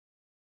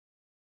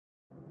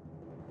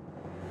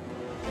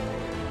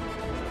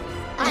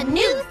a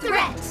new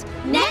threat.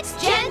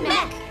 Next Gen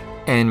Mech.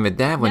 And with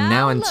that, we're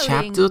now in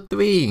chapter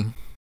 3.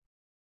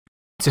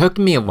 Took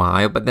me a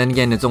while, but then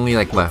again, it's only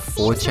like, what,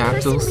 4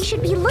 chapters? The person we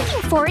should be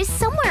looking for is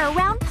somewhere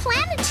around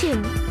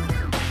Planetoon.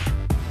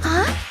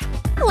 Huh?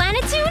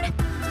 Planetoon?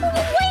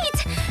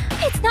 Wait!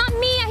 It's not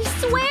me, I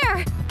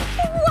swear!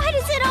 Why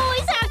does it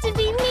always have to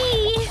be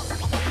me?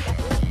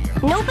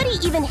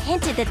 Nobody even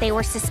hinted that they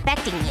were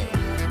suspecting you.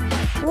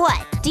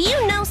 What? Do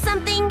you know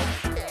something?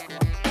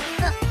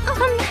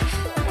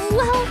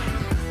 Well,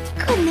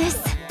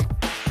 goodness.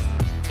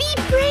 Be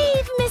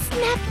brave, Miss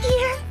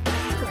Nep-Ear.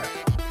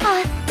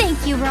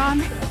 Thank you,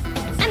 Rom.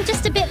 I'm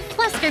just a bit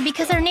flustered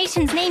because our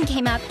nation's name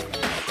came up.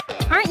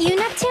 Aren't you,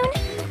 Neptune?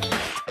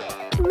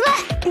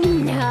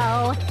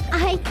 No,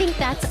 I think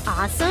that's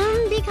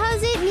awesome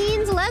because it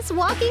means less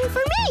walking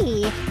for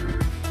me.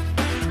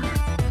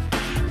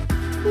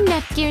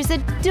 Nep-Gear's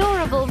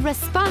adorable,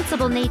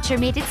 responsible nature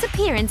made its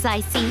appearance,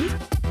 I see.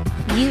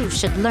 You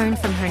should learn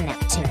from her,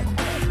 Neptune.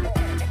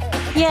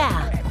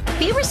 Yeah,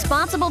 be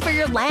responsible for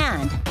your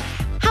land.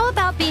 How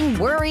about being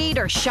worried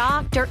or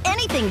shocked or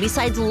anything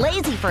besides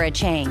lazy for a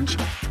change?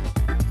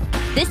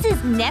 This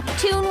is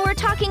Neptune we're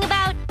talking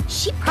about?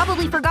 She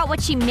probably forgot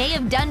what she may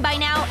have done by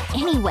now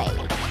anyway.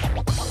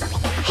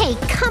 Hey,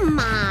 come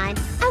on.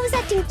 I was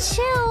acting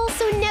chill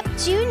so Nep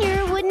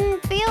Jr.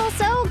 wouldn't feel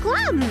so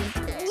glum.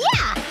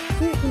 Yeah,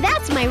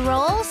 that's my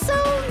role, so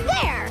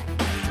there.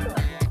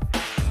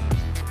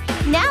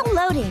 Now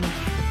loading.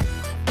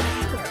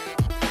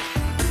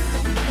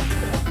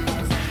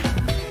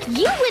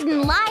 You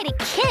wouldn't lie to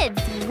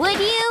kids, would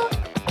you?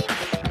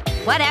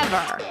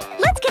 Whatever.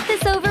 Let's get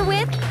this over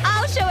with.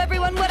 I'll show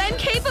everyone what I'm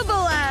capable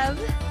of.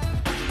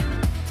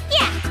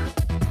 Yeah,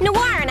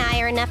 Noir and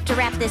I are enough to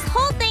wrap this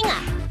whole thing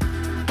up.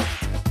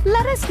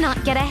 Let us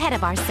not get ahead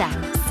of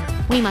ourselves.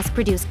 We must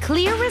produce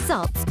clear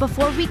results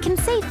before we can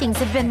say things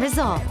have been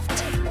resolved.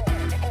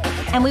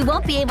 And we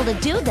won't be able to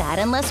do that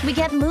unless we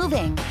get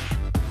moving.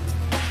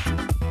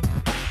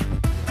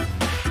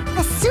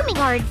 Assuming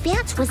our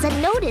advance was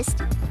unnoticed,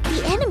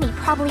 the enemy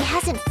probably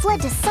hasn't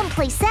fled to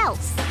someplace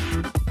else.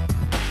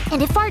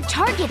 And if our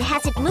target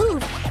hasn't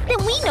moved, then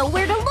we know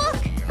where to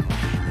look.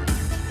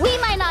 We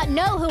might not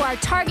know who our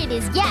target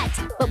is yet,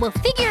 but we'll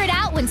figure it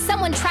out when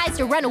someone tries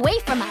to run away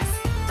from us.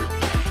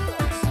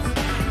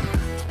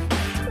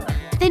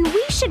 Then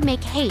we should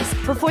make haste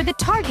before the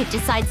target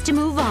decides to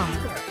move on.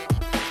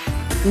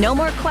 No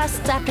more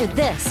quests after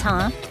this,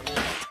 huh?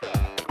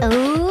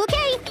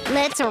 Okay,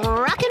 let's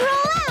rock and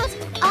roll out.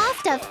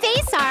 Off to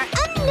face our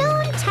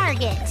unknown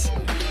target.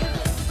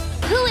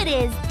 Who it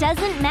is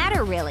doesn't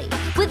matter, really.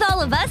 With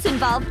all of us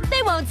involved,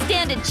 they won't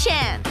stand a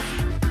chance.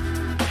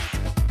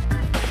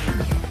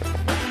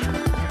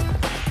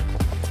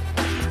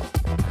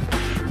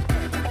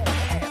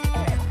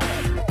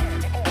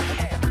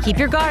 Keep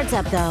your guards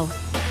up, though.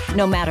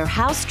 No matter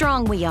how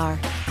strong we are,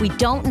 we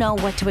don't know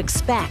what to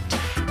expect.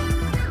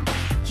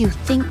 You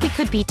think we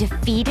could be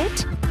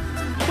defeated?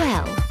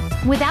 Well,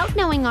 without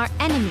knowing our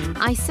enemy,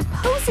 I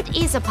suppose it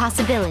is a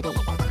possibility.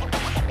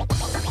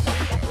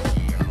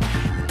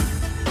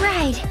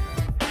 Right.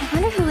 I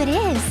wonder who it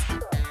is.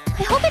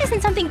 I hope it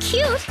isn't something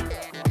cute.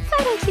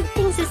 Fighting cute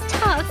things is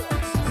tough.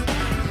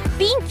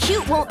 Being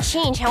cute won't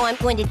change how I'm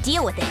going to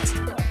deal with it.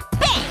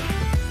 Bang!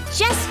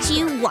 Just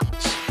you watch.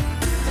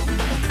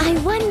 I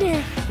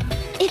wonder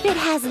if it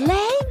has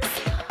legs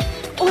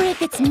or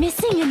if it's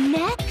missing a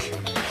neck.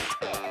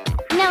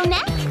 No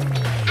neck?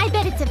 I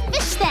bet it's a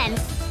fish then.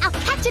 I'll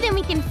catch it and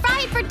we can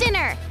fry it for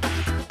dinner.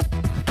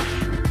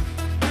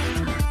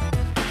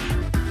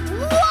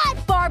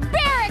 What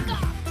barbaric!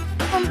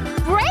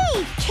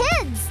 Brave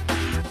kids!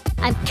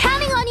 I'm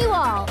counting on you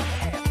all.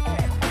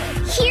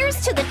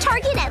 Here's to the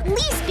target at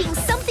least being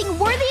something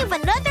worthy of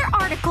another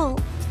article.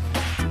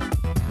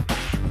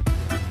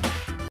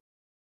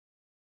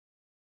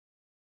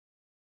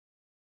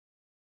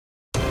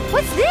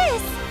 What's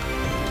this?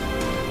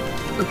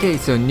 Okay,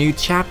 so new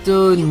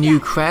chapter, new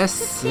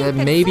quests,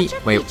 maybe...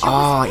 Wait,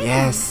 oh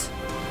yes!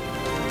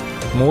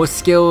 More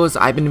skills,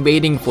 I've been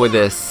waiting for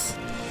this.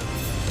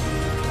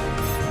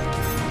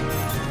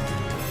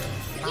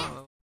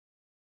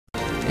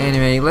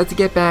 Anyway, let's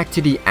get back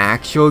to the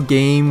actual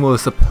game we're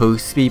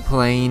supposed to be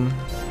playing.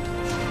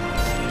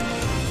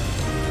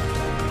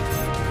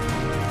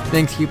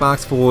 Thanks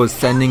Qbox for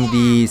sending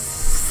these,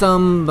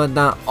 some but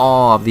not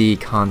all of the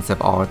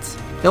concept arts.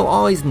 They're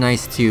always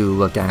nice to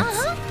look at.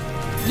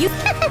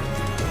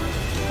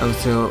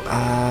 Also,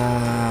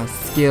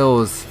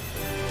 skills.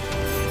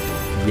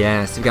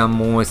 Yes, we got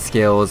more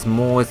skills,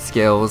 more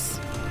skills.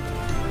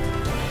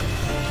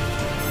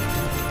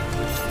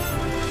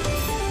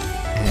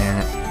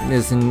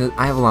 Listen,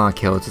 I have a lot of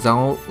kills, so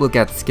I'll look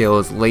at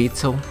skills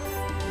later.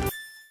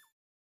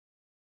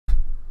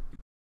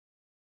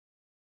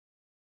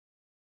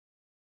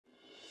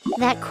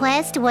 That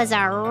quest was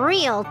a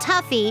real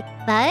toughie,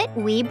 but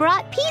we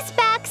brought peace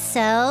back,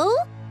 so...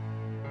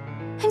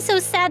 I'm so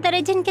sad that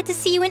I didn't get to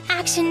see you in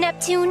action,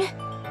 Neptune.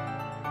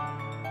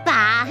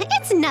 Bah,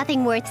 it's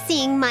nothing worth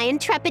seeing, my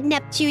intrepid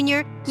Nep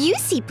Jr. You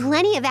see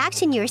plenty of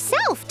action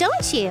yourself,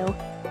 don't you?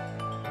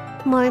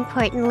 More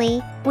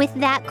importantly, with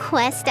that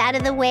quest out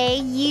of the way,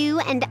 you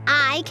and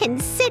I can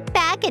sit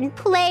back and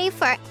play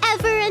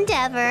forever and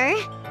ever.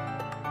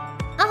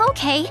 Oh,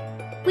 okay.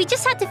 We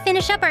just have to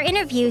finish up our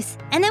interviews,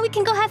 and then we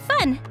can go have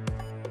fun.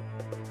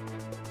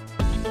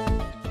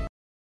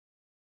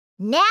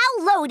 Now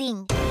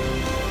loading.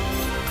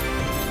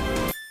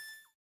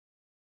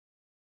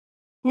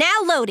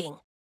 Now loading.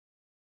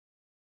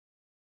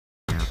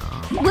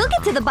 We'll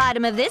get to the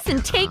bottom of this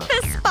and take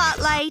the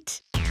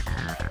spotlight.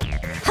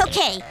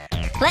 Okay,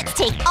 let's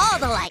take all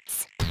the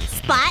lights.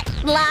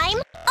 Spot,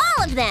 lime,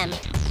 all of them.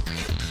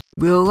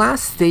 Will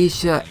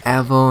Anastasia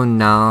ever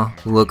now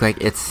look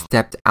like it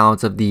stepped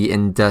out of the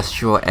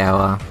industrial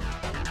era?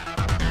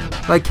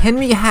 Like, can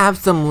we have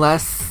some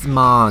less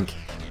smog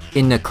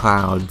in the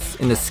clouds,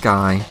 in the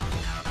sky?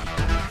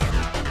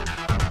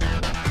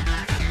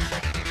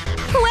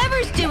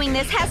 Whoever's doing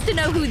this has to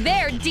know who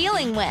they're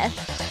dealing with.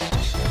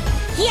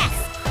 Yes!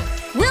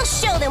 We'll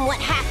show them what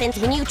happens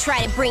when you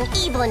try to bring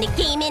evil in the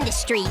game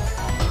industry.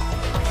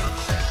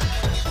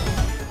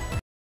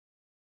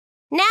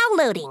 Now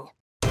loading.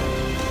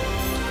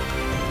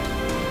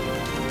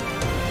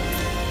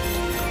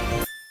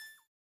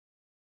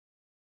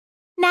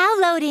 Now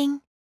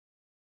loading.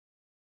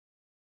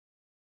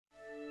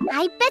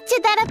 I bet you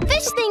that a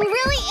fish thing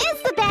really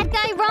is the bad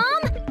guy,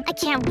 Rom! I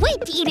can't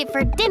wait to eat it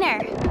for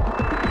dinner.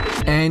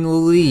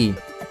 And Lee,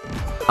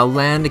 a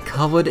land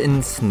covered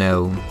in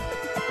snow.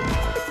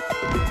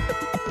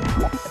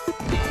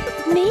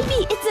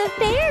 Maybe it's a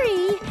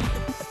fairy.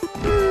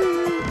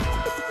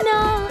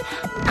 No,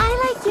 I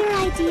like your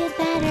idea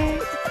better.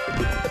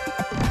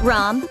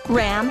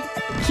 Ram,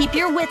 keep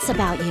your wits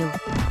about you.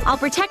 I'll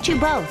protect you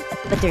both,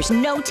 but there's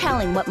no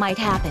telling what might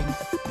happen.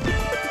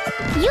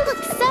 You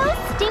look so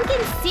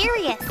stinking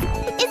serious.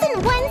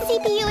 Isn't one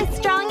CPU as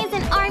strong as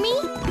an army?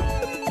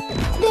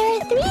 There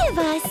are 3 of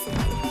us.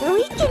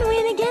 We can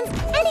win against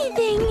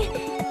anything.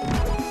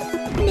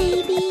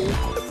 Maybe.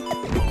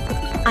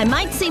 I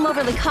might seem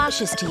overly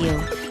cautious to you,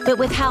 but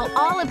with how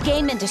all of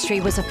game industry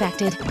was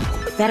affected,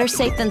 better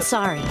safe than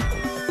sorry.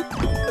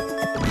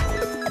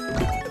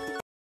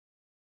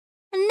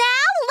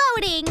 Now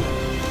loading!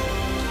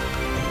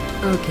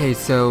 Okay,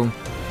 so...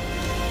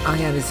 oh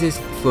yeah, this is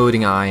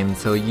floating iron,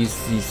 so use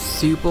the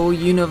super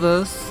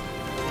universe,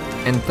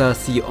 and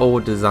thus the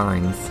old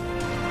designs.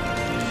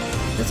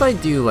 That's what I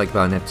do like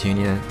about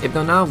Neptunia. If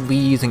they're not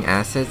reusing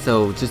assets,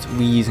 they're just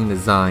reusing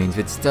designs,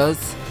 which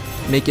does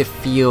make it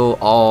feel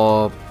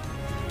all...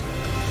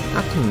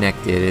 not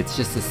connected, it's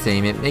just the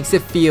same. It makes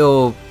it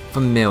feel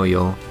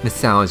familiar,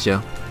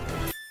 nostalgia.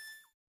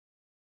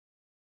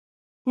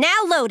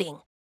 Now loading.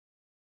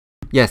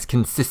 Yes,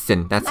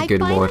 consistent, that's a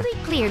good word. I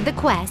finally cleared the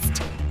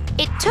quest.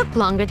 It took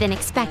longer than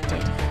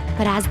expected,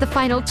 but as the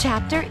final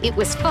chapter, it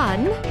was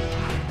fun.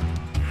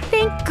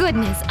 Thank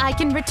goodness I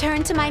can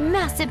return to my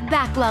massive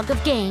backlog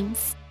of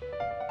games.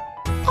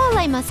 All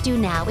I must do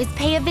now is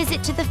pay a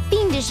visit to the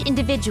fiendish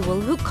individual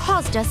who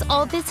caused us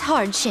all this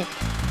hardship.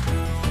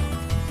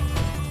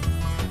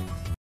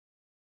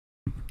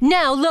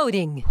 Now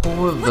loading.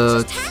 Poor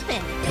Vert,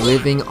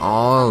 living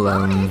all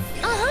alone.